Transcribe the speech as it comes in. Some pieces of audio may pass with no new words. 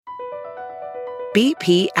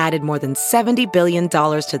BP added more than $70 billion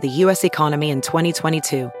to the U.S. economy in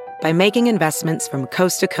 2022 by making investments from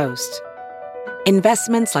coast to coast.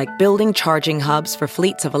 Investments like building charging hubs for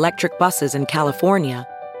fleets of electric buses in California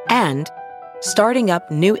and starting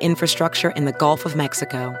up new infrastructure in the Gulf of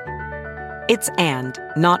Mexico. It's and,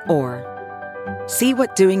 not or. See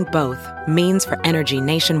what doing both means for energy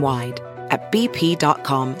nationwide at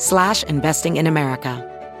bp.com/investing in America.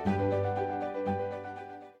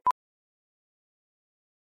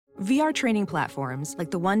 VR training platforms,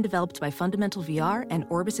 like the one developed by Fundamental VR and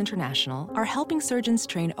Orbis International, are helping surgeons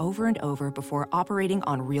train over and over before operating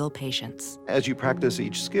on real patients. As you practice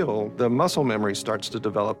each skill, the muscle memory starts to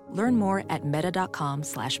develop. Learn more at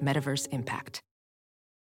meta.com/metaverseimpact.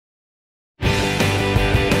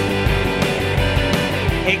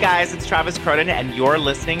 Hey guys, it's Travis Cronin, and you're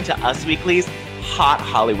listening to Us Weekly's Hot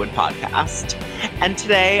Hollywood podcast. And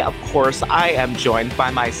today, of course, I am joined by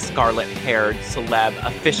my scarlet-haired celeb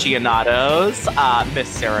aficionados, Miss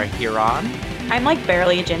Sarah Hearon. I'm like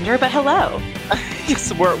barely a ginger, but hello.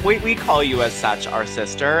 Yes, we call you as such, our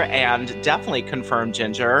sister, and definitely confirmed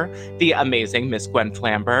ginger, the amazing Miss Gwen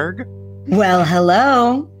Flamberg. Well,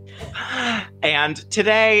 hello. And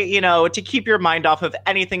today, you know, to keep your mind off of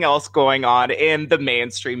anything else going on in the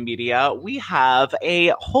mainstream media, we have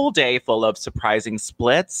a whole day full of surprising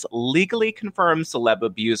splits, legally confirmed celeb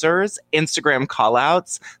abusers, Instagram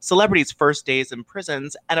callouts, celebrities' first days in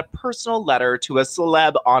prisons, and a personal letter to a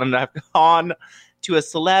celeb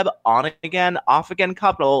on again, off again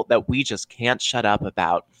couple that we just can't shut up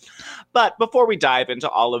about. But before we dive into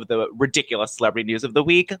all of the ridiculous celebrity news of the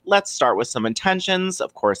week, let's start with some intentions.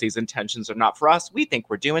 Of course, these intentions are not for us. We think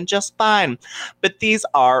we're doing just fine. But these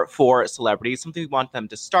are for celebrities, something we want them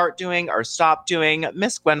to start doing or stop doing.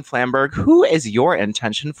 Miss Gwen Flamberg, who is your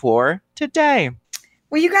intention for today?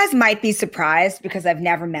 Well, you guys might be surprised because I've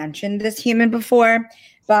never mentioned this human before,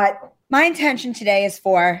 but my intention today is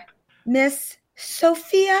for Miss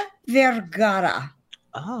Sofia Vergara.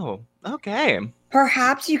 Oh, okay.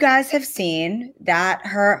 Perhaps you guys have seen that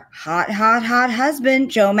her hot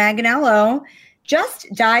husband, Joe Manganiello, just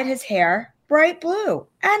dyed his hair bright blue,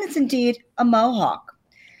 and it's indeed a mohawk.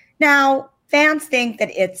 Now, fans think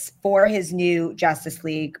that it's for his new Justice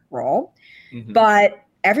League role, but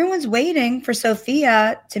everyone's waiting for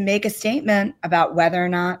Sofia to make a statement about whether or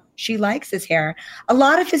not she likes his hair. A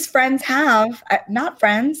lot of his friends have, not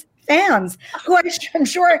friends, fans who I'm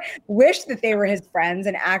sure wish that they were his friends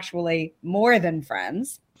and actually more than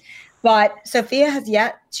friends. But Sofia has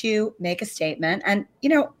yet to make a statement. And, you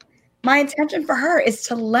know, my intention for her is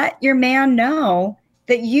to let your man know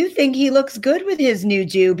that you think he looks good with his new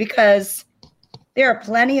do, because there are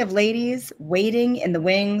plenty of ladies waiting in the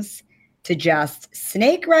wings to just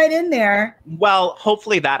snake right in there. Well,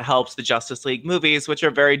 hopefully that helps the Justice League movies, which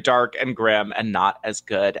are very dark and grim and not as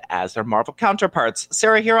good as their Marvel counterparts.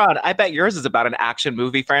 Sarah Hearon, I bet yours is about an action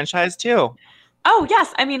movie franchise too. Oh,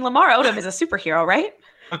 yes. I mean, Lamar Odom is a superhero, right?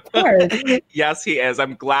 Of course. Yes, he is.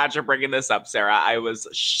 I'm glad you're bringing this up, Sarah. I was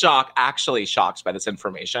shocked by this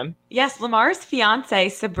information. Yes, Lamar's fiance,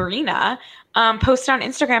 Sabrina, posted on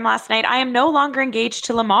Instagram last night, "I am no longer engaged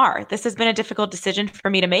to Lamar. This has been a difficult decision for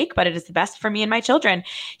me to make, but it is the best for me and my children.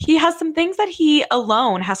 He has some things that he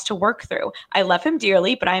alone has to work through. I love him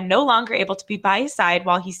dearly, but I am no longer able to be by his side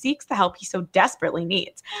while he seeks the help he so desperately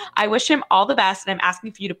needs. I wish him all the best, and I'm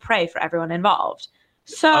asking for you to pray for everyone involved."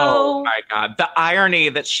 So, oh my God, the irony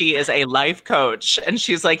that she is a life coach and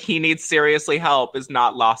she's like, he needs seriously help is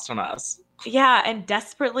not lost on us. Yeah, and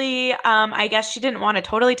desperately, I guess she didn't want to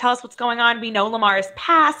totally tell us what's going on. We know Lamar is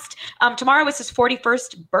passed. Tomorrow is his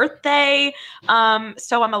 41st birthday.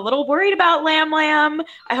 So I'm a little worried about Lam Lam.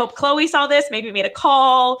 I hope Chloe saw this, maybe made a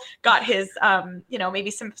call, got his, maybe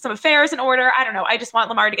some affairs in order. I don't know. I just want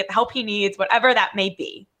Lamar to get the help he needs, whatever that may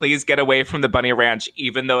be. Please get away from the Bunny Ranch.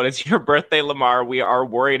 Even though it is your birthday, Lamar, we are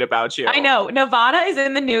worried about you. I know. Nevada is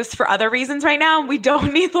in the news for other reasons right now. We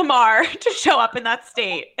don't need Lamar to show up in that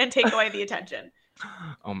state and take away the attention.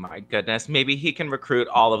 Oh my goodness. Maybe he can recruit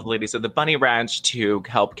all of the ladies of the Bunny Ranch to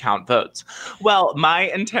help count votes. Well, my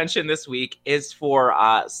intention this week is for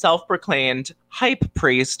self-proclaimed hype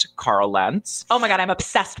priest Carl Lentz. Oh my God, I'm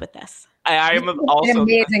obsessed with this. I am also an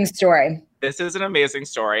amazing story. This is an amazing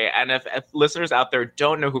story. And if listeners out there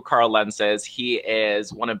don't know who Carl Lentz is, he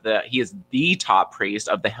is the top priest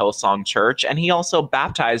of the Hillsong Church. And he also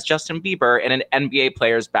baptized Justin Bieber in an NBA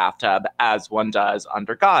player's bathtub, as one does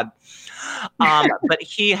under God. But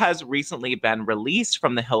he has recently been released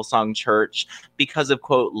from the Hillsong Church because of,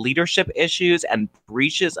 quote, leadership issues and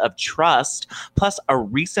breaches of trust, plus a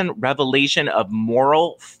recent revelation of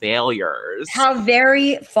moral failures. How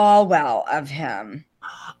very Falwell of him.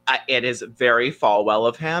 It is very Falwell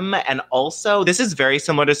of him. And also, this is very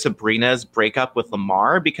similar to Sabrina's breakup with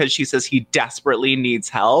Lamar because she says he desperately needs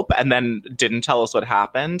help and then didn't tell us what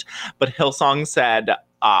happened. But Hillsong said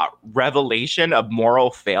revelation of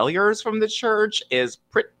moral failures from the church is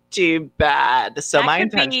pretty bad. So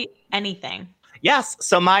that could be anything. Yes.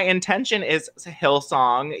 So my intention is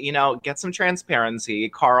Hillsong, get some transparency.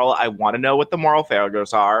 Carl, I want to know what the moral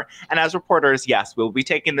failures are. And as reporters, yes, we'll be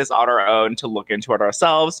taking this on our own to look into it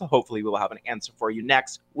ourselves. Hopefully we will have an answer for you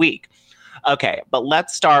next week. Okay, but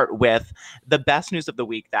let's start with the best news of the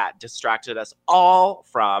week that distracted us all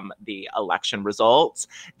from the election results.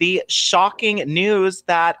 The shocking news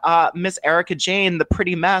that Miss Erika Jayne, the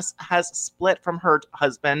pretty mess, has split from her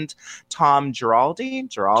husband, Tom Girardi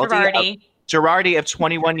of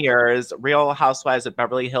 21 years, Real Housewives of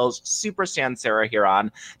Beverly Hills, super Stan Sarah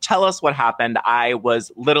Huron. Tell us what happened. I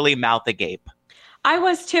was literally mouth agape. I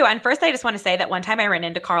was too. And first, I just want to say that one time I ran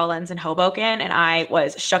into Carl Lenz in Hoboken and I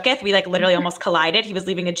was shooketh. We literally almost collided. He was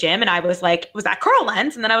leaving a gym and I was like, was that Carl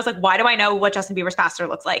Lenz? And then I was like, why do I know what Justin Bieber's pastor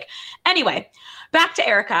looks like? Anyway, back to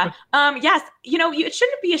Erika. Yes, it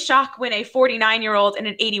shouldn't be a shock when a 49-year-old and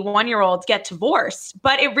an 81-year-old get divorced,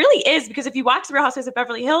 but it really is because if you watch The Real Housewives of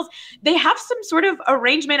Beverly Hills, they have some sort of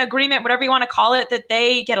arrangement, agreement, whatever you want to call it, that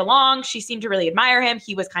they get along. She seemed to really admire him.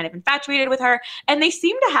 He was kind of infatuated with her, and they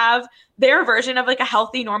seem to have their version of a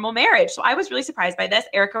healthy, normal marriage. So I was really surprised by this.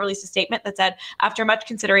 Erika released a statement that said, after much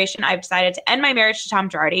consideration, I've decided to end my marriage to Tom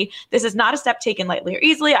Girardi. This is not a step taken lightly or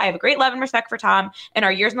easily. I have a great love and respect for Tom and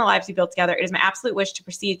our years and the lives we built together. It is my absolute wish to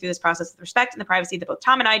proceed through this process with respect and the privacy that both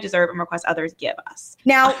Tom and I deserve and request others give us.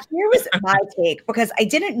 Now, here was my take, because I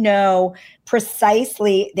didn't know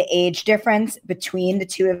precisely the age difference between the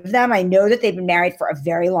two of them. I know that they've been married for a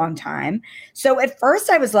very long time. So at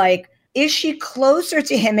first I was like, is she closer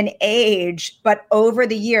to him in age? But over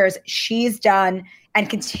the years, she's done and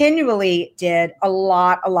continually did a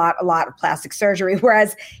lot of plastic surgery,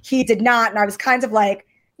 whereas he did not. And I was kind of like,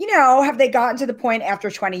 have they gotten to the point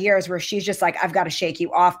after 20 years where she's just like, I've got to shake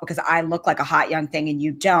you off because I look like a hot young thing and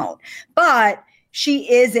you don't. But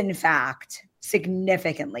she is, in fact,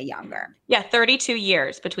 significantly younger. Yeah, 32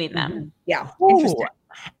 years between them. Mm-hmm. Yeah, interesting.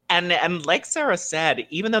 And like Sarah said,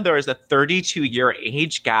 even though there is a 32-year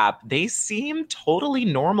age gap, they seem totally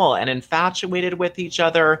normal and infatuated with each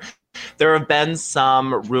other. There have been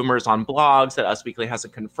some rumors on blogs that Us Weekly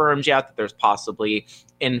hasn't confirmed yet that there's possibly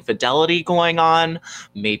infidelity going on.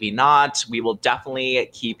 Maybe not. We will definitely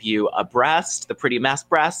keep you abreast, the pretty mess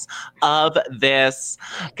breasts, of this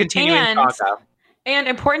continuing saga. And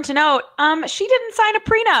important to note, she didn't sign a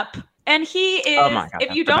prenup. And he is, oh my God,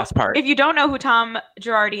 if you don't know who Tom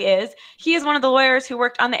Girardi is, he is one of the lawyers who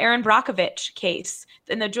worked on the Erin Brockovich case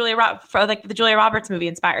in the Julia Roberts movie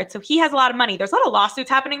Inspired. So he has a lot of money. There's a lot of lawsuits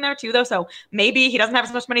happening there too, though. So maybe he doesn't have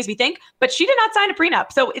as much money as we think, but she did not sign a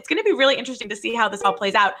prenup. So it's going to be really interesting to see how this all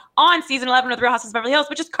plays out on season 11 of The Real Housewives of Beverly Hills,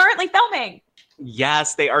 which is currently filming.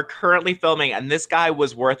 Yes, they are currently filming. And this guy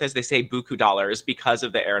was worth, as they say, buku dollars because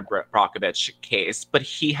of the Erin Brockovich case. But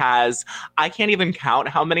he has, I can't even count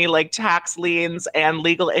how many tax liens and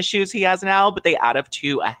legal issues he has now, but they add up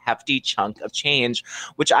to a hefty chunk of change,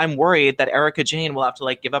 which I'm worried that Erika Jayne will have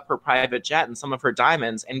to give up her private jet and some of her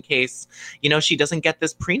diamonds in case, she doesn't get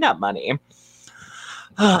this prenup money.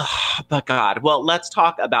 But God, well, let's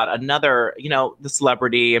talk about another, the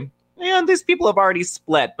celebrity. And these people have already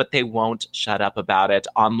split, but they won't shut up about it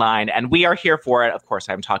online. And we are here for it. Of course,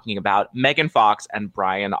 I'm talking about Megan Fox and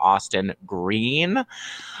Brian Austin Green.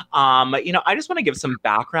 I just want to give some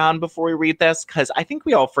background before we read this, because I think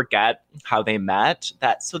we all forget how they met.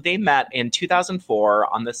 So they met in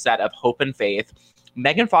 2004 on the set of Hope and Faith.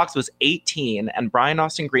 Megan Fox was 18 and Brian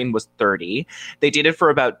Austin Green was 30. They dated for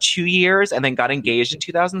about 2 years and then got engaged in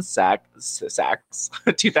 2006.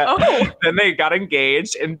 Then they got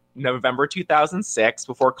engaged in November 2006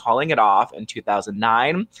 before calling it off in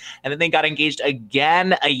 2009. And then they got engaged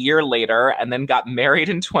again a year later and then got married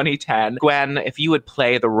in 2010. Gwen, if you would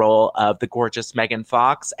play the role of the gorgeous Megan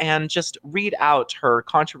Fox and just read out her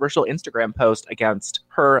controversial Instagram post against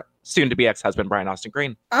her soon-to-be ex-husband, Brian Austin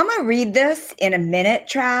Green. I'm going to read this in a minute,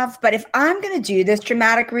 Trav, but if I'm going to do this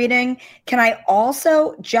dramatic reading, can I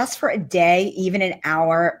also, just for a day, even an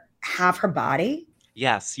hour, have her body?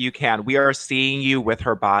 Yes, you can. We are seeing you with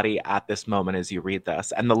her body at this moment as you read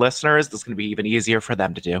this. And the listeners, this is going to be even easier for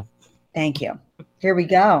them to do. Thank you. Here we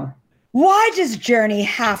go. Why does Journey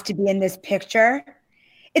have to be in this picture?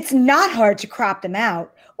 It's not hard to crop them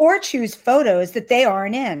out or choose photos that they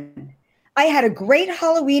aren't in. I had a great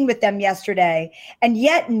Halloween with them yesterday, and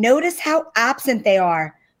yet notice how absent they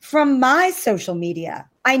are from my social media.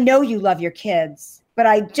 I know you love your kids. but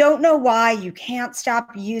I don't know why you can't stop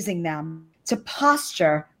using them to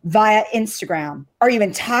posture via Instagram. Are you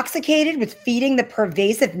intoxicated with feeding the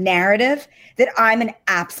pervasive narrative that I'm an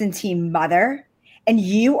absentee mother and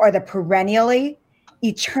you are the perennially,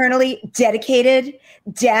 eternally dedicated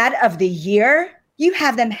dad of the year? You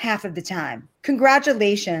have them half of the time.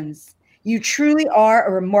 Congratulations. You truly are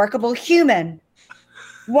a remarkable human.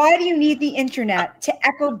 Why do you need the internet to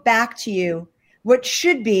echo back to you what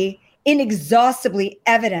should be inexhaustibly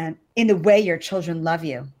evident in the way your children love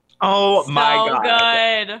you? Oh my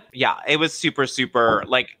God. Good. Yeah, it was super, super,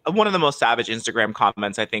 like one of the most savage Instagram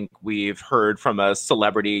comments I think we've heard from a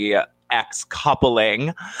celebrity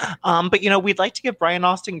ex-coupling. But, we'd like to give Brian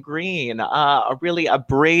Austin Green a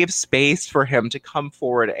brave space for him to come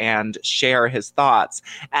forward and share his thoughts.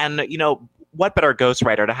 And, what better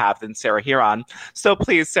ghostwriter to have than Sarah Hearon? So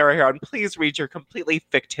please, Sarah Hearon, please read your completely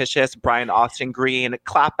fictitious Brian Austin Green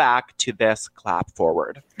clap back to this clap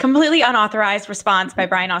forward. Completely unauthorized response by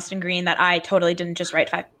Brian Austin Green that I totally didn't just write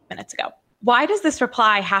 5 minutes ago. Why does this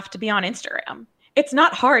reply have to be on Instagram? It's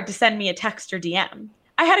not hard to send me a text or DM.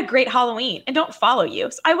 I had a great Halloween and don't follow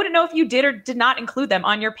you, so I wouldn't know if you did or did not include them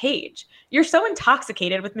on your page. You're so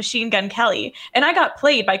intoxicated with Machine Gun Kelly, and I got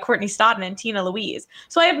played by Courtney Stodden and Tina Louise,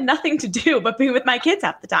 so I have nothing to do but be with my kids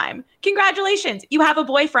half the time. Congratulations, you have a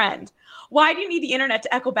boyfriend. Why do you need the internet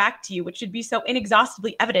to echo back to you, which should be so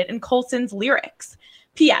inexhaustibly evident in Coulson's lyrics?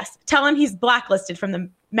 P.S. Tell him he's blacklisted from The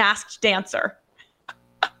Masked Dancer.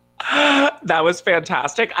 That was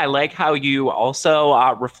fantastic. I like how you also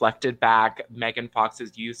reflected back Megan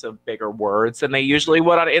Fox's use of bigger words than they usually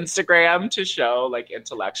would on Instagram to show like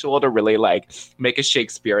intellectual, to really like make a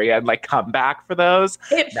Shakespearean like comeback for those.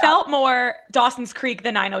 It felt more Dawson's Creek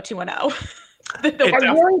than 90210.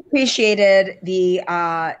 I really appreciated the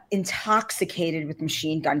intoxicated with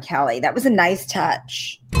Machine Gun Kelly. That was a nice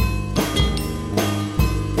touch.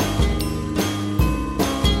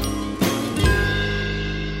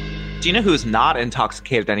 Do you know who's not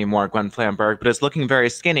intoxicated anymore, Gwen Flamberg, but is looking very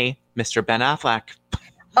skinny? Mr. Ben Affleck.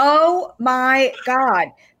 Oh my God.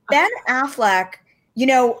 Ben Affleck,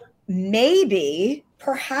 maybe,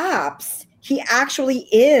 perhaps he actually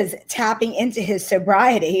is tapping into his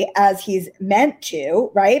sobriety as he's meant to,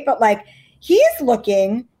 right? But he's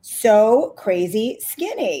looking so crazy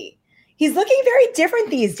skinny. He's looking very different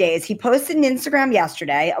these days. He posted an Instagram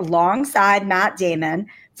yesterday alongside Matt Damon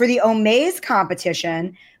for the Omaze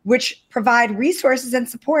competition, which provide resources and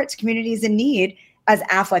support to communities in need. As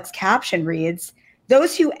Affleck's caption reads,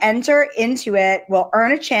 those who enter into it will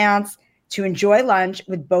earn a chance to enjoy lunch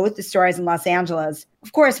with both the stars in Los Angeles.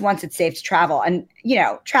 Of course, once it's safe to travel. And,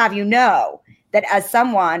 Trav, that as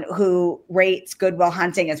someone who rates Good Will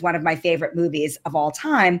Hunting as one of my favorite movies of all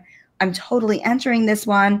time, I'm totally entering this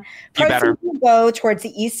one. Proceeds will go towards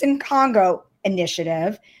the Eastern Congo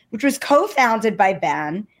Initiative, which was co-founded by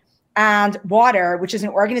Ben, and Water, which is an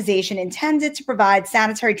organization intended to provide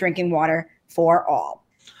sanitary drinking water for all.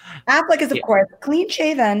 Affleck is, of course,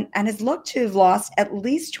 clean-shaven and is looked to have lost at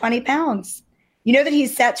least 20 pounds. You know that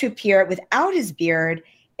he's set to appear without his beard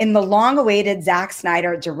in the long-awaited Zack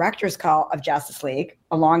Snyder director's cut of Justice League,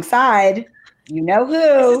 alongside, who?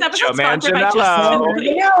 Joe Manganiello.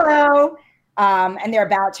 And they're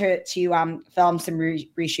about to film some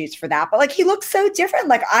reshoots for that. But he looks so different.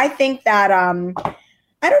 I think that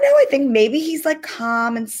I don't know. I think maybe he's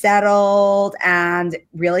calm and settled and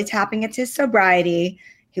really tapping into his sobriety.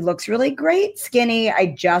 He looks really great, skinny. I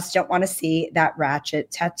just don't want to see that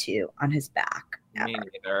ratchet tattoo on his back. Me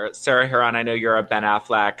neither. Sarah Hearon, I know you're a Ben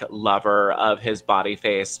Affleck lover of his body,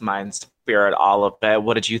 face, mind, spirit, all of it.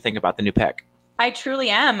 What did you think about the new pic? I truly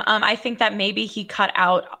am. I think that maybe he cut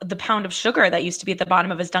out the pound of sugar that used to be at the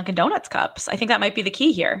bottom of his Dunkin' Donuts cups. I think that might be the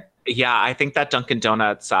key here. Yeah, I think that Dunkin'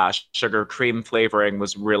 Donuts sugar cream flavoring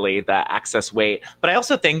was really the excess weight. But I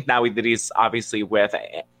also think now that he's obviously with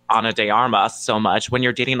Ana de Armas so much, when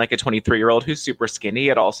you're dating a 23-year-old who's super skinny,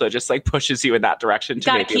 it also just pushes you in that direction. You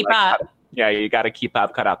gotta keep up. You gotta keep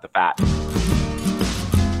up, cut out the fat.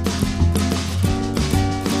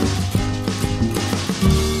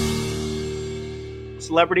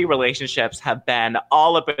 Celebrity relationships have been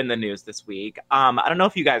all up in the news this week. I don't know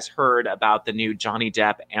if you guys heard about the new Johnny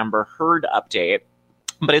Depp Amber Heard update,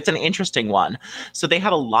 but it's an interesting one. So they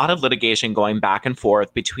have a lot of litigation going back and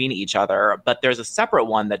forth between each other, but there's a separate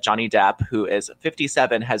one that Johnny Depp, who is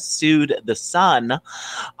 57, has sued The Sun,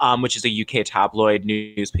 which is a UK tabloid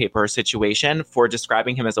newspaper situation, for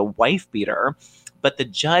describing him as a wife beater. But the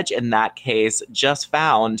judge in that case just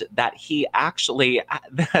found that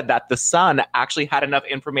that the son actually had enough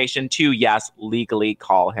information to, yes, legally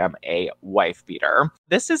call him a wife beater.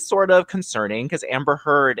 This is sort of concerning because Amber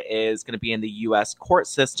Heard is going to be in the U.S. court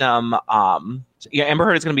system. Amber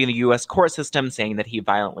Heard is going to be in the U.S. court system saying that he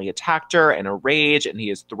violently attacked her in a rage and he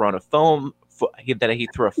has thrown he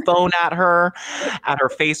threw a phone at her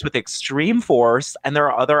face with extreme force. And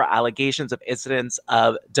there are other allegations of incidents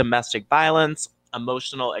of domestic violence,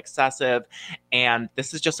 emotional, excessive. And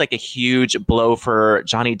this is just like a huge blow for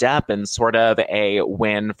Johnny Depp and sort of a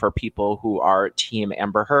win for people who are Team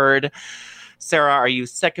Amber Heard. Sarah, are you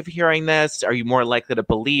sick of hearing this? Are you more likely to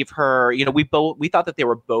believe her? You know, we thought that they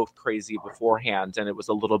were both crazy beforehand and it was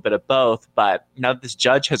a little bit of both. But now that this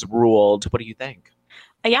judge has ruled, what do you think?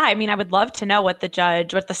 Yeah, I mean, I would love to know what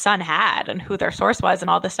the son had and who their source was and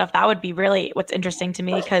all this stuff. That would be really what's interesting to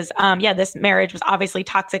me because, this marriage was obviously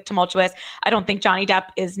toxic, tumultuous. I don't think Johnny Depp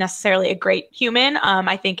is necessarily a great human.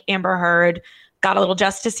 I think Amber Heard got a little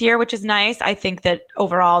justice here, which is nice. I think that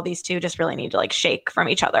overall, these two just really need to like shake from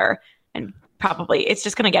each other, and probably it's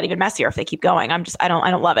just going to get even messier if they keep going. I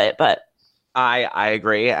don't love it, but. I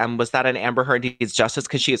agree. And was that an Amber Heard needs justice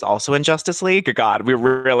because she is also in Justice League? God, we're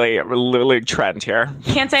really trend here.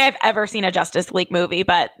 Can't say I've ever seen a Justice League movie,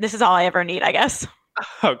 but this is all I ever need, I guess.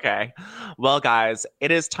 Okay. Well, guys,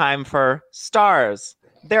 it is time for Stars.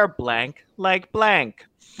 They're blank like blank.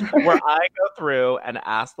 Where I go through and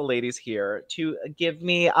ask the ladies here to give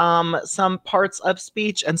me some parts of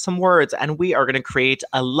speech and some words, and we are going to create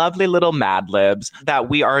a lovely little Mad Libs that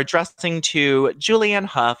we are addressing to Julianne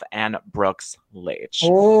Hough and Brooks Leach.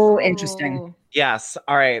 Oh, interesting. Yes.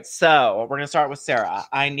 All right. So we're going to start with Sarah.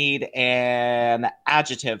 I need an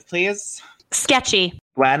adjective, please. Sketchy.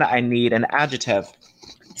 Gwen, I need an adjective.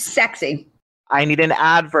 Sexy. I need an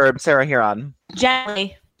adverb. Sarah Huron.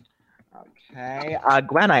 Gently. Okay.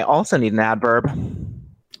 Gwen, I also need an adverb.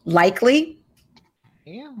 Likely.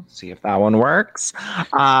 Yeah, see if that one works.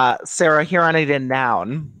 Sarah, here I need a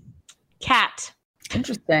noun. Cat.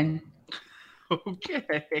 Interesting.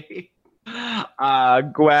 Okay.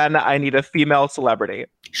 Gwen, I need a female celebrity.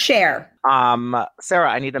 Cher. Sarah,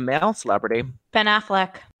 I need a male celebrity. Ben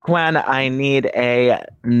Affleck. Gwen, I need a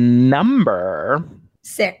number.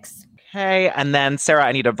 6. Okay, and then Sarah,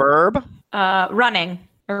 I need a verb. Running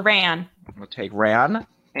or ran. We'll take ran.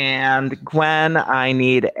 And Gwen, I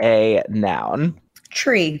need a noun.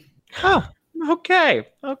 Tree. Oh, okay.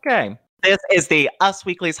 This is the Us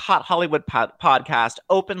Weekly's Hot Hollywood podcast,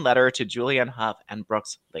 Open Letter to Julianne Hough and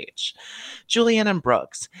Brooks Leach. Julianne and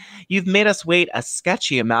Brooks, you've made us wait a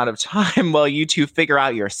sketchy amount of time while you two figure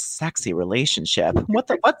out your sexy relationship.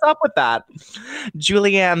 What's up with that?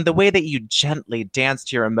 Julianne, the way that you gently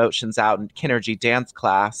danced your emotions out in Kinergy dance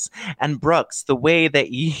class, and Brooks, the way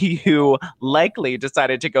that you likely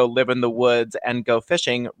decided to go live in the woods and go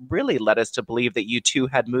fishing really led us to believe that you two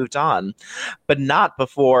had moved on, but not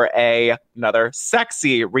before another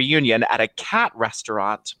sexy reunion at a cat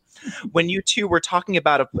restaurant. When you two were talking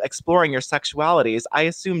about exploring your sexualities, I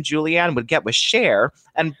assumed Julianne would get with Cher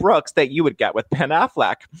and Brooks that you would get with Ben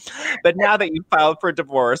Affleck. But now that you filed for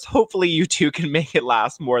divorce, hopefully you two can make it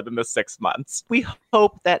last more than the 6 months. We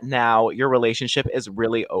hope that now your relationship is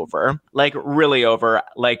really over, like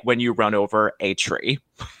when you run over a tree.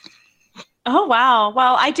 Oh, wow.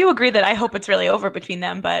 Well, I do agree that I hope it's really over between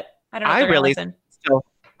them, but I don't know if they're gonna listen.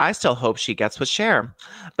 I still hope she gets with Cher.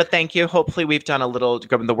 But thank you. Hopefully we've done a little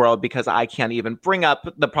good in the world because I can't even bring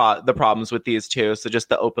up the problems with these two. So just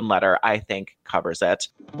the open letter, I think, covers it.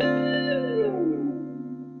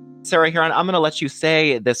 Sarah Huron, I'm going to let you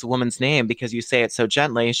say this woman's name because you say it so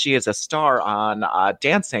gently. She is a star on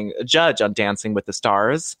judge on Dancing with the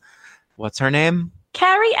Stars. What's her name?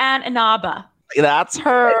 Carrie Ann Inaba. That's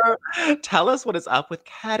her. Tell us what is up with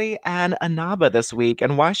Carrie Ann Inaba this week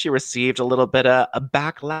and why she received a little bit of a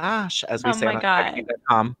backlash, as we say on God.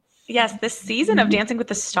 Yes, this season of Dancing with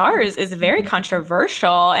the Stars is very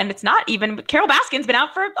controversial, and it's not even Carole Baskin's been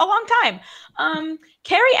out for a long time.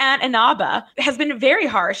 Carrie Ann Inaba has been very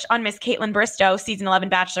harsh on Miss Caitlin Bristow, season 11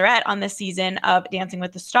 Bachelorette, on this season of Dancing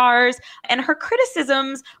with the Stars, and her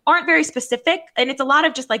criticisms aren't very specific, and it's a lot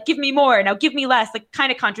of just like, give me more, now give me less, like kind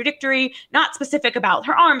of contradictory, not specific about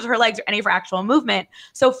her arms or her legs or any of her actual movement.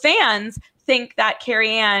 So fans think that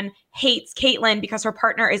Carrie Ann hates Caitlin because her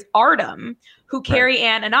partner is Artem, who Carrie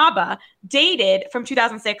Ann Inaba dated from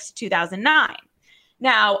 2006 to 2009.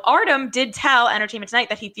 Now, Artem did tell Entertainment Tonight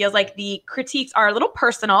that he feels like the critiques are a little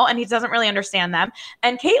personal and he doesn't really understand them.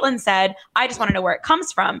 And Caitlin said, I just want to know where it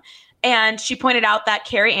comes from. And she pointed out that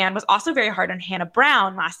Carrie Ann was also very hard on Hannah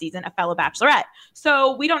Brown last season, a fellow Bachelorette.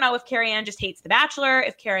 So we don't know if Carrie Ann just hates The Bachelor,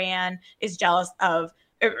 if Carrie Ann is jealous of,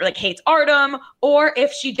 or like hates Artem, or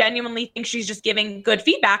if she genuinely thinks she's just giving good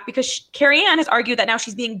feedback, because Carrie Ann has argued that now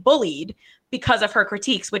she's being bullied because of her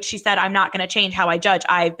critiques, which she said, I'm not going to change how I judge.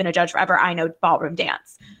 I've been a judge forever. I know ballroom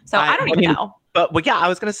dance. So I don't even know. But yeah, I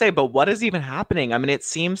was going to say, but what is even happening? I mean, it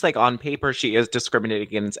seems like on paper she is discriminating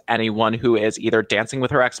against anyone who is either dancing with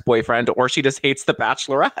her ex-boyfriend or she just hates the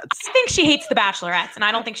Bachelorettes. I think she hates the Bachelorettes, and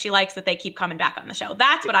I don't think she likes that they keep coming back on the show.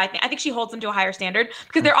 That's what I think. I think she holds them to a higher standard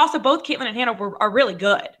because they're also, both Caitlyn and Hannah are really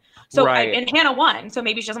good. So and Hannah won, so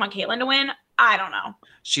maybe she doesn't want Caitlyn to win. I don't know.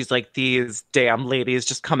 She's like, these damn ladies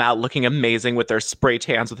just come out looking amazing with their spray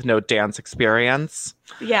tans with no dance experience.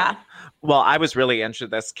 Yeah. Well, I was really into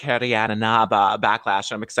this Carrie Ann Inaba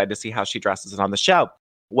backlash, and I'm excited to see how she dresses it on the show.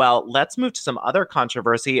 Well, let's move to some other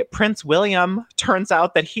controversy. Prince William, turns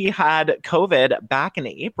out that he had COVID back in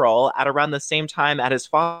April at around the same time at his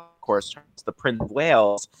father, of course, the Prince of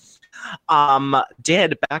Wales,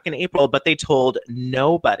 did back in April, but they told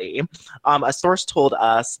nobody. A source told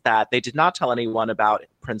us that they did not tell anyone about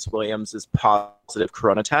Prince William's positive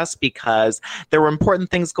corona test because there were important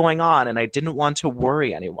things going on and I didn't want to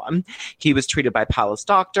worry anyone. He was treated by palace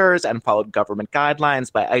doctors and followed government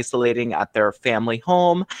guidelines by isolating at their family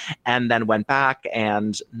home and then went back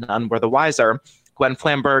and none were the wiser. Gwen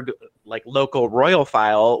Flamberg, like local royal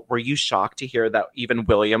file, were you shocked to hear that even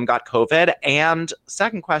William got COVID? And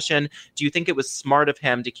second question, do you think it was smart of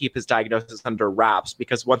him to keep his diagnosis under wraps?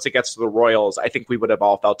 Because once it gets to the royals, I think we would have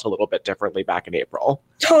all felt a little bit differently back in April.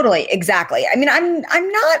 Totally, exactly. I mean, I'm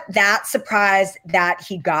not that surprised that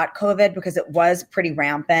he got COVID because it was pretty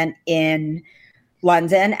rampant in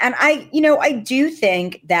London. And I do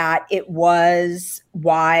think that it was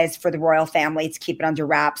wise for the royal family to keep it under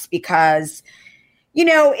wraps because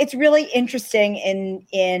it's really interesting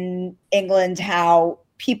in England how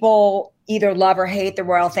people either love or hate the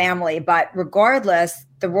royal family. But regardless,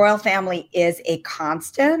 the royal family is a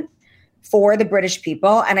constant for the British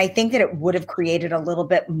people. And I think that it would have created a little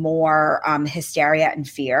bit more hysteria and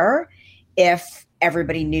fear if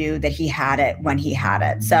everybody knew that he had it when he had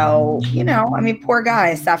it. So, poor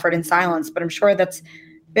guy suffered in silence, but I'm sure that's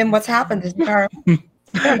been what's happened this entire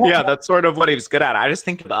Yeah, that's sort of what he was good at. I just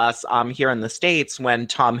think of us here in the States when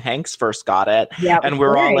Tom Hanks first got it. Yeah, and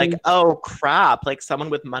we're all like, oh, crap, like someone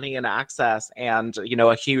with money and access and,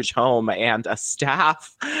 a huge home and a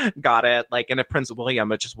staff got it. Like in a Prince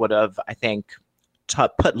William, it just would have, I think,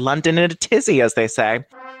 put London in a tizzy, as they say.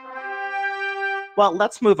 Well,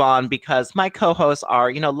 let's move on because my co-hosts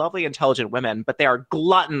are, lovely, intelligent women, but they are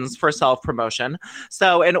gluttons for self-promotion.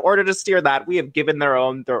 So in order to steer that, we have given their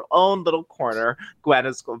own little corner. Gwen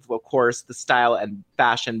is, of course, the style and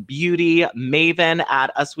fashion beauty maven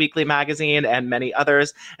at Us Weekly magazine and many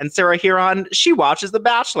others. And Sarah Hearon, she watches The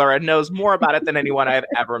Bachelor and knows more about it than anyone I've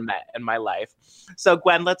ever met in my life. So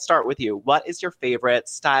Gwen, let's start with you. What is your favorite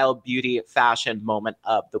style, beauty, fashion moment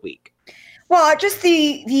of the week? Well, just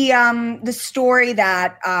the story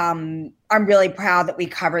that I'm really proud that we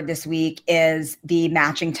covered this week is the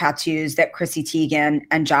matching tattoos that Chrissy Teigen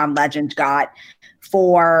and John Legend got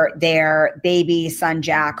for their baby son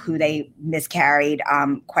Jack, who they miscarried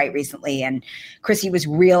quite recently. And Chrissy was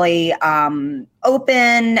really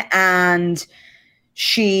open and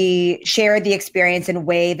she shared the experience in a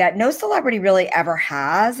way that no celebrity really ever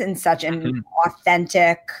has, in such an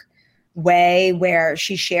authentic way where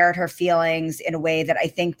she shared her feelings in a way that I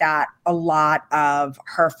think that a lot of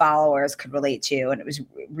her followers could relate to. And it was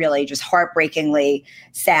really just heartbreakingly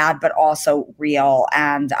sad, but also real.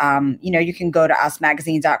 And, you can go to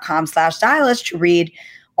usmagazine.com/stylist to read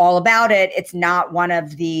all about it. It's not one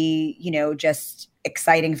of the, just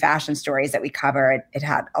exciting fashion stories that we cover. It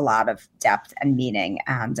had a lot of depth and meaning.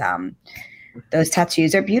 And those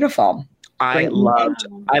tattoos are beautiful. I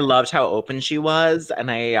loved how open she was. And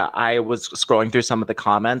I was scrolling through some of the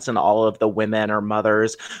comments and all of the women or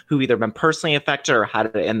mothers who either been personally affected or had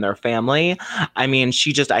it in their family. I mean,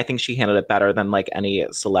 I think she handled it better than like any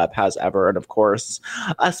celeb has ever. And of course,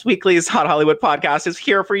 Us Weekly's Hot Hollywood podcast is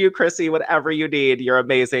here for you, Chrissy, whatever you need. You're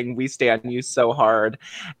amazing. We stand you so hard.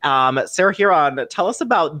 Sarah Hearon, tell us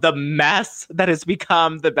about the mess that has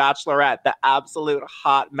become The Bachelorette, the absolute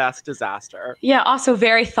hot mess disaster. Yeah, also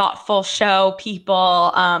very thoughtful show. Mexico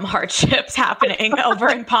people hardships happening over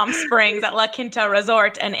in Palm Springs at La Quinta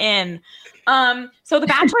Resort and Inn. So The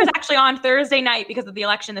Bachelor is actually on Thursday night because of the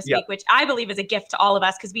election this week, which I believe is a gift to all of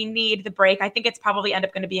us because we need the break. I think it's probably end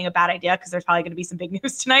up going to being a bad idea because there's probably going to be some big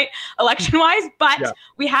news tonight election-wise. But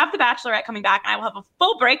we have The Bachelorette coming back, and I will have a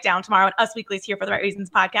full breakdown tomorrow on Us Weekly's Here for the Right Reasons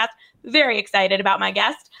podcast. Very excited about my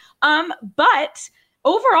guest. But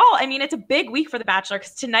overall, I mean, it's a big week for The Bachelor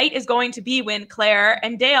because tonight is going to be when Claire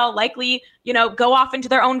and Dale likely, go off into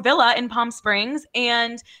their own villa in Palm Springs,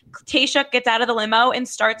 and Tayshia gets out of the limo and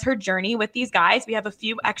starts her journey with these guys. We have a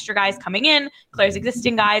few extra guys coming in, Claire's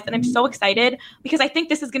existing guys, and I'm so excited because I think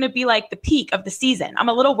this is going to be like the peak of the season. I'm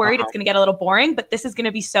a little worried it's going to get a little boring, but this is going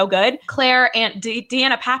to be so good. Claire and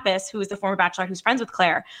Deanna Pappas, who is the former Bachelorette who's friends with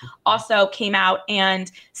Claire, also came out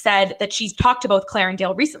and said that she's talked to both Claire and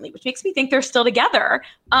Dale recently, which makes me think they're still together.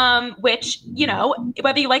 Which,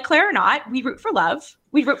 whether you like Claire or not, we root for love.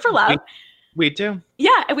 We root for love. We do.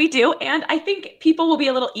 Yeah, we do. And I think people will be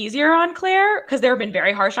a little easier on Claire because they've been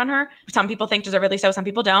very harsh on her. Some people think deservedly so, some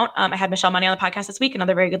people don't. I had Michelle Money on the podcast this week,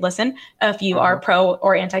 another very good listen if you are pro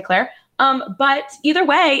or anti-Claire. But either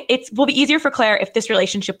way, it will be easier for Claire if this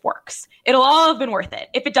relationship works. It'll all have been worth it.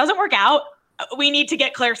 If it doesn't work out, we need to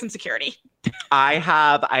get Claire some security. I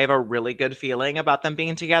have a really good feeling about them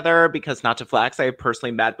being together because, not to flex, I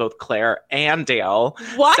personally met both Claire and Dale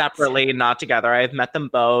separately, not together. I've met them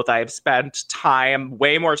both. I've spent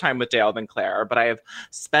way more time with Dale than Claire, but I have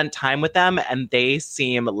spent time with them and they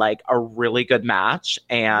seem like a really good match.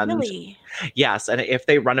 And really? Yes, and if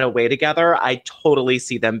they run away together, I totally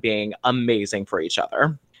see them being amazing for each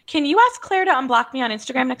other. Can you ask Claire to unblock me on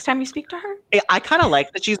Instagram next time you speak to her? I kind of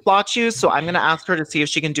like that she's blocked you, so I'm going to ask her to see if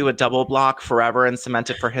she can do a double block forever and cement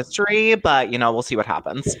it for history, but, we'll see what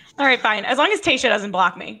happens. All right, fine. As long as Tayshia doesn't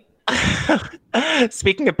block me.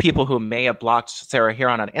 Speaking of people who may have blocked Sarah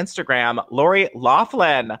Huron on Instagram, Lori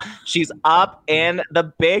Loughlin. She's up in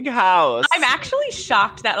the big house. I'm actually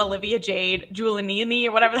shocked that Olivia Jade Giuliani,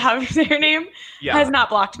 or whatever the hell you say her name, has not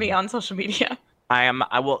blocked me on social media.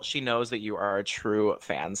 She knows that you are a true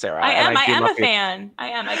fan, Sarah. I am a fan.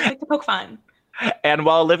 I like to poke fun. And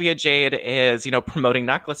while Olivia Jade is, promoting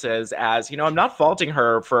necklaces as, I'm not faulting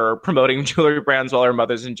her for promoting jewelry brands while her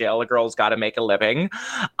mother's in jail. A girl's got to make a living.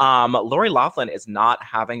 Lori Loughlin is not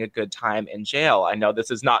having a good time in jail. I know this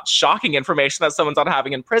is not shocking information that someone's not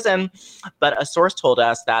having in prison, but a source told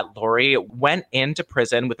us that Lori went into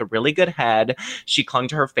prison with a really good head. She clung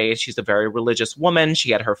to her faith. She's a very religious woman. She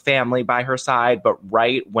had her family by her side, but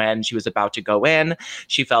right when she was about to go in,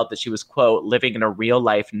 she felt that she was, quote, living in a real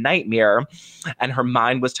life nightmare. And her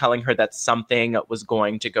mind was telling her that something was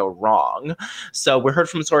going to go wrong. So we heard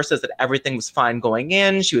from sources that everything was fine going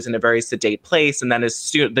in. She was in a very sedate place. And then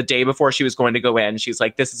the day before she was going to go in, she's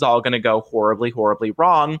like, this is all going to go horribly, horribly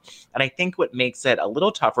wrong. And I think what makes it a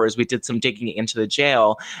little tougher is we did some digging into the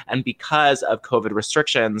jail. And because of COVID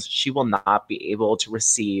restrictions, she will not be able to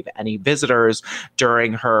receive any visitors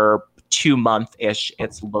during her 2-month-ish,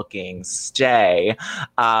 it's looking, stay.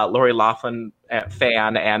 Lori Loughlin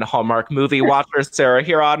fan and Hallmark movie watcher Sarah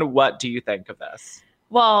Huron, what do you think of this?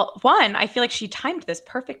 Well, one, I feel like she timed this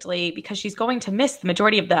perfectly because she's going to miss the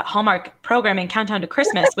majority of the Hallmark programming Countdown to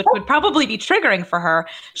Christmas, which would probably be triggering for her.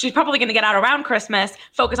 She's probably going to get out around Christmas,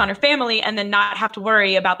 focus on her family, and then not have to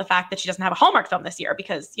worry about the fact that she doesn't have a Hallmark film this year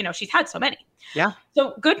because, she's had so many. Yeah.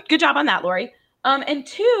 So good job on that, Lori. And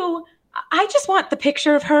two, I just want the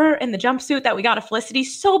picture of her in the jumpsuit that we got of Felicity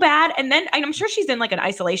so bad. And then I'm sure she's in like an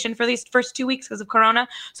isolation for these first 2 weeks because of Corona.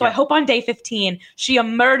 So I hope on day 15, she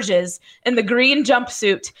emerges in the green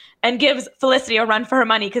jumpsuit and gives Felicity a run for her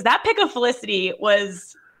money because that pic of Felicity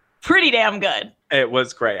was pretty damn good. It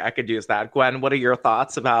was great. I could use that. Gwen, what are your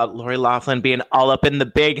thoughts about Lori Loughlin being all up in the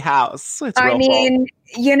big house?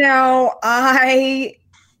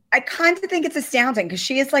 I kind of think it's astounding because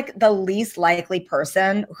she is like the least likely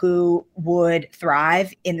person who would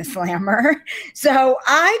thrive in the slammer. So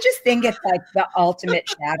I just think it's like the ultimate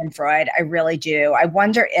schadenfreude. I really do. I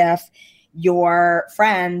wonder if your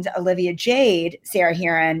friend Olivia Jade, Sarah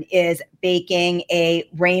Huron, is baking a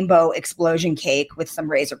rainbow explosion cake with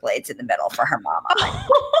some razor blades in the middle for her mama.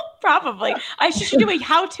 Probably. She should do a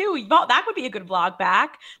how-to. That would be a good vlog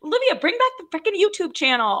back. Olivia, bring back the freaking YouTube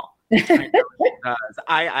channel.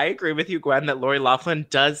 I agree with you, Gwen, that Lori Loughlin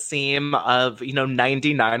does seem of,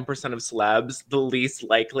 99% of celebs the least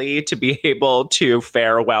likely to be able to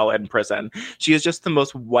fare well in prison. She is just the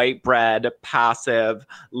most white bread, passive,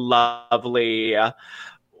 lovely,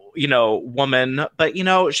 woman.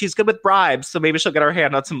 But, she's good with bribes. So maybe she'll get her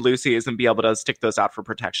hand on some Lucy's and be able to stick those out for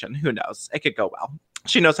protection. Who knows? It could go well.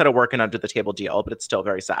 She knows how to work an under the table deal, but it's still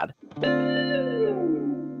very sad.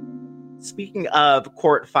 Speaking of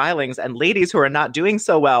court filings and ladies who are not doing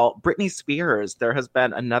so well, Britney Spears, there has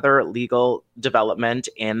been another legal development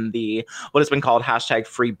in the what has been called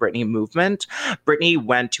 #Free Britney movement. Britney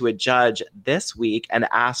went to a judge this week and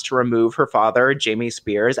asked to remove her father, Jamie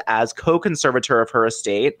Spears, as co-conservator of her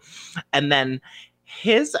estate. And then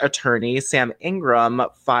his attorney, Sam Ingram,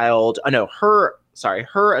 her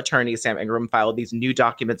attorney, Sam Ingram, filed these new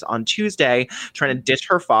documents on Tuesday, trying to ditch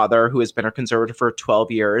her father, who has been her conservator for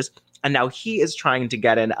 12 years. And now he is trying to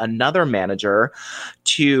get in another manager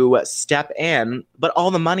to step in, but all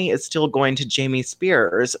the money is still going to Jamie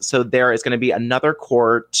Spears. So there is going to be another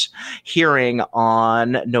court hearing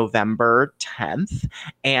on November 10th,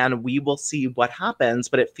 and we will see what happens.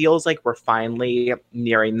 But it feels like we're finally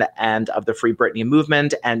nearing the end of the Free Britney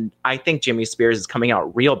movement. And I think Jamie Spears is coming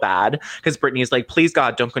out real bad because Britney's like, please,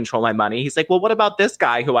 God, don't control my money. He's like, well, what about this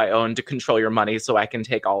guy who I own to control your money so I can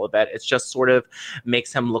take all of it? It's just sort of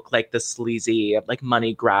makes him look like the sleazy, like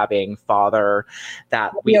money grabbing father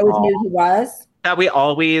that we always knew he was. That we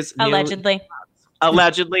always knew.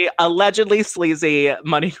 Allegedly sleazy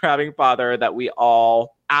money grabbing father that we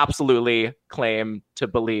all absolutely claim to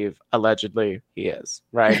believe allegedly he is,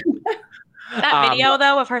 right? That video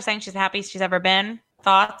though of her saying she's happy she's ever been,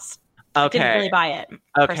 thoughts? Okay. Didn't really buy it.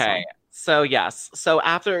 Okay. Personally. So yes. So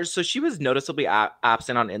she was noticeably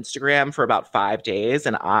absent on Instagram for about 5 days.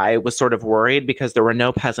 And I was sort of worried because there were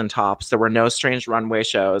no peasant tops, there were no strange runway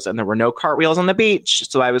shows, and there were no cartwheels on the beach.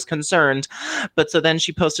 So I was concerned. But so then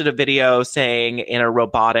she posted a video saying in a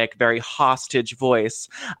robotic, very hostage voice,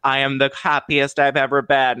 I am the happiest I've ever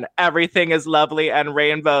been. Everything is lovely and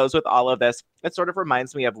rainbows with all of this. It sort of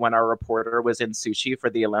reminds me of when our reporter was in Sochi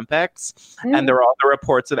for the Olympics, and there were all the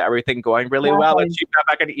reports of everything going really well. And she got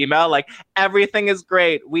back an email like, everything is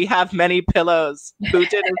great. We have many pillows.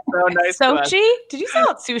 Putin is so nice to us. Sochi? Did you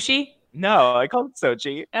call it sushi? No, I called it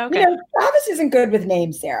Sochi. Okay. Travis isn't good with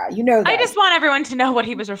names, Sarah. You know that. I just want everyone to know what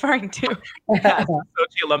he was referring to. Yeah,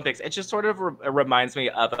 Sochi Olympics. It just sort of reminds me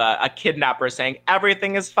of a kidnapper saying,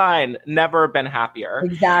 everything is fine. Never been happier.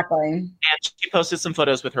 Exactly. And she posted some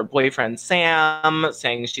photos with her boyfriend, Sam,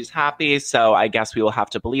 saying she's happy. So I guess we will have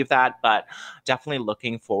to believe that. But definitely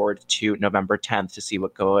looking forward to November 10th to see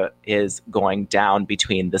what is going down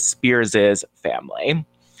between the Spearses family.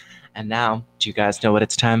 And now, do you guys know what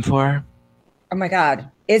it's time for? Oh my God.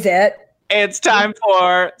 Is it? It's time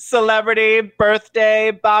for Celebrity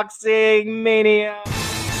Birthday Boxing Mania.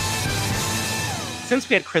 Since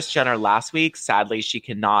we had Kris Jenner last week, sadly, she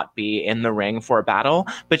cannot be in the ring for a battle,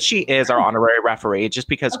 but she is our honorary referee just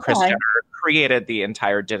because Kris Jenner created the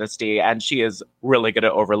entire dynasty and she is really good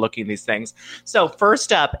at overlooking these things. So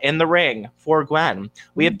first up in the ring for Gwen,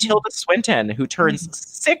 we have Tilda Swinton, who turns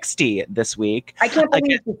 60 this week. I can't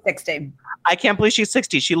believe she's 60. I can't believe she's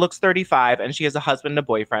 60. She looks 35 and she has a husband and a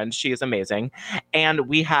boyfriend. She is amazing. And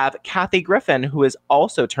we have Kathy Griffin, who is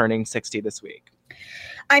also turning 60 this week.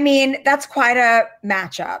 I mean, that's quite a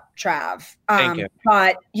matchup, Trav. Thank you.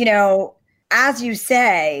 But, as you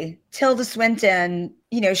say, Tilda Swinton,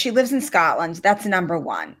 she lives in Scotland. That's number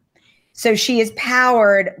one. So she is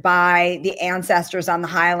powered by the ancestors on the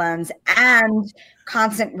Highlands and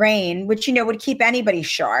constant rain, which, would keep anybody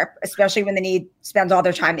sharp, especially when they spend all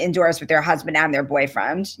their time indoors with their husband and their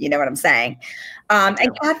boyfriend. You know what I'm saying? And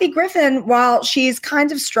Kathy Griffin, while she's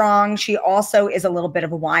kind of strong, she also is a little bit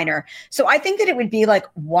of a whiner. So I think that it would be like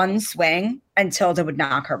one swing and Tilda would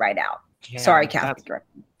knock her right out. Yeah, sorry, Kathy Griffin.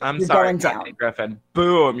 You're sorry, Kathy Griffin.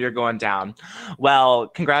 Boom, you're going down. Well,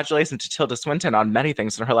 congratulations to Tilda Swinton on many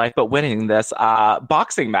things in her life, but winning this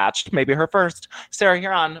boxing match, maybe her first. Sarah,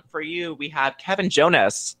 here on for you, we have Kevin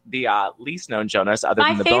Jonas, the least known Jonas, other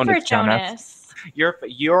than the bonus Jonas.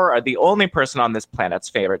 You're the only person on this planet's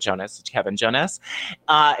favorite Jonas, Kevin Jonas,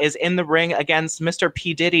 is in the ring against Mr.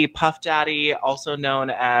 P. Diddy, Puff Daddy, also known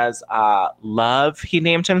as Love, he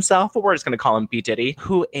named himself, but we're just going to call him P. Diddy,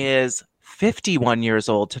 who is 51 years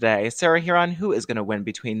old today. Sarah Huron, who is going to win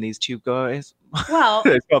between these two guys? Well,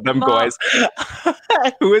 they call them guys.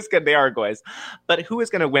 Who is good? They are guys. But who is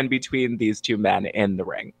going to win between these two men in the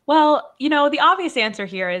ring? Well, the obvious answer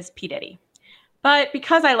here is P. Diddy. But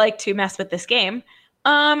because I like to mess with this game,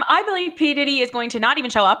 I believe P. Diddy is going to not even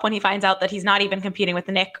show up when he finds out that he's not even competing with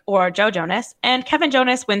Nick or Joe Jonas, and Kevin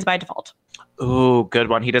Jonas wins by default. Ooh, good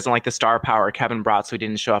one. He doesn't like the star power Kevin brought, so he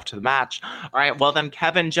didn't show up to the match. All right, well then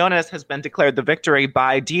Kevin Jonas has been declared the victory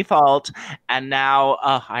by default, and now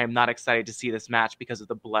I am not excited to see this match because of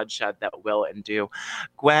the bloodshed that will ensue.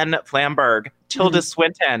 Gwen Flamberg, Tilda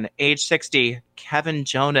Swinton, age 60, Kevin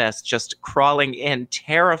Jonas just crawling in,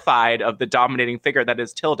 terrified of the dominating figure that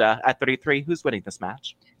is Tilda at 33. Who's winning this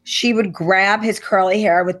match? She would grab his curly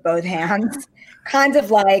hair with both hands, kind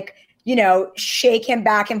of like shake him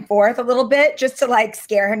back and forth a little bit just to like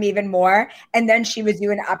scare him even more. And then she would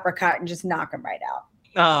do an uppercut and just knock him right out.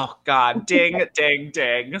 Oh, God. Ding, ding,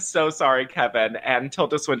 ding. So sorry, Kevin. And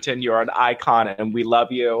Tilda Swinton, you're an icon and we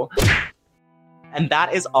love you. And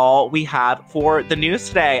that is all we have for the news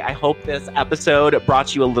today. I hope this episode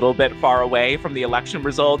brought you a little bit far away from the election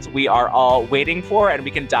results we are all waiting for, and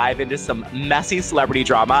we can dive into some messy celebrity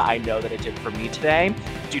drama. I know that it did for me today.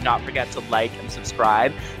 Do not forget to like and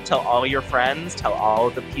subscribe. Tell all your friends, tell all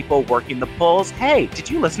of the people working the polls, hey, did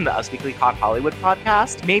you listen to Us Weekly Hot Hollywood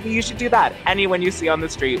podcast? Maybe you should do that. Anyone you see on the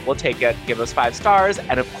street, we'll take it. Give us 5 stars.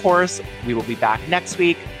 And of course, we will be back next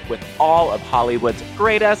week with all of Hollywood's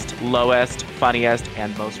greatest, lowest, funniest,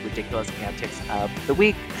 and most ridiculous antics of the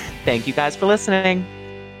week. Thank you guys for listening.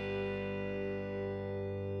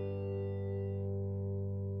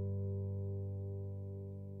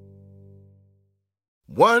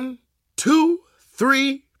 One, 2,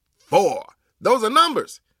 3, 4. Those are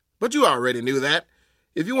numbers. But you already knew that.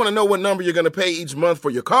 If you want to know what number you're going to pay each month for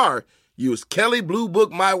your car, use Kelley Blue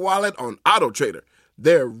Book My Wallet on AutoTrader.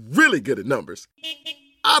 They're really good at numbers.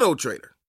 AutoTrader.